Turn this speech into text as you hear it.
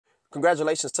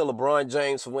Congratulations to LeBron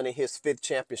James for winning his 5th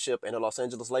championship and the Los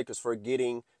Angeles Lakers for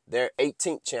getting their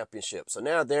 18th championship. So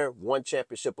now they're one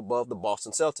championship above the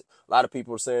Boston Celtics. A lot of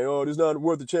people are saying, oh, this is not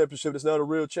worth the championship. It's not a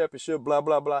real championship, blah,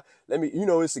 blah, blah.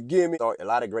 It's a gimmick. A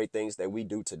lot of great things that we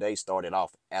do today started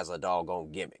off as a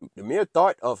doggone gimmick. The mere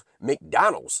thought of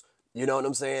McDonald's, you know what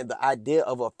I'm saying? The idea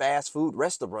of a fast food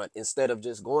restaurant instead of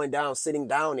just going down, sitting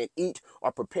down and eat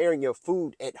or preparing your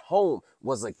food at home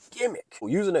was a gimmick.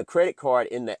 Using a credit card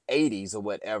in the 80s or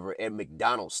whatever at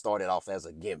McDonald's started off as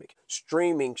a gimmick.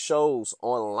 Streaming shows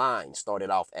online started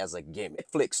off as a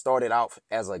gimmick. Netflix started off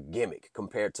as a gimmick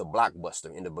compared to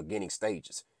Blockbuster in the beginning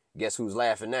stages. Guess who's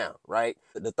laughing now, right?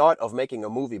 The thought of making a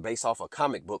movie based off a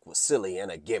comic book was silly and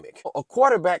a gimmick. A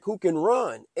quarterback who can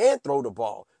run and throw the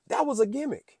ball, that was a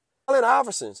gimmick. Allen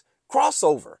Iverson's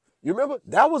crossover. You remember?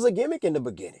 That was a gimmick in the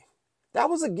beginning. That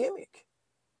was a gimmick.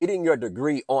 Getting your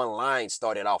degree online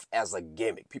started off as a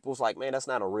gimmick. People was like, man, that's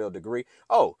not a real degree.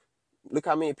 Oh, look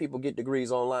how many people get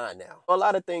degrees online now. A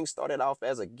lot of things started off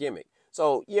as a gimmick.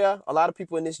 So, yeah, a lot of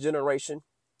people in this generation,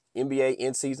 NBA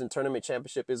in-season tournament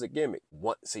championship is a gimmick.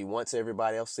 Once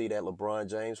everybody else see that LeBron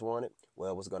James won it,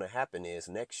 well, what's going to happen is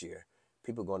next year,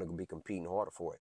 people are going to be competing harder for it.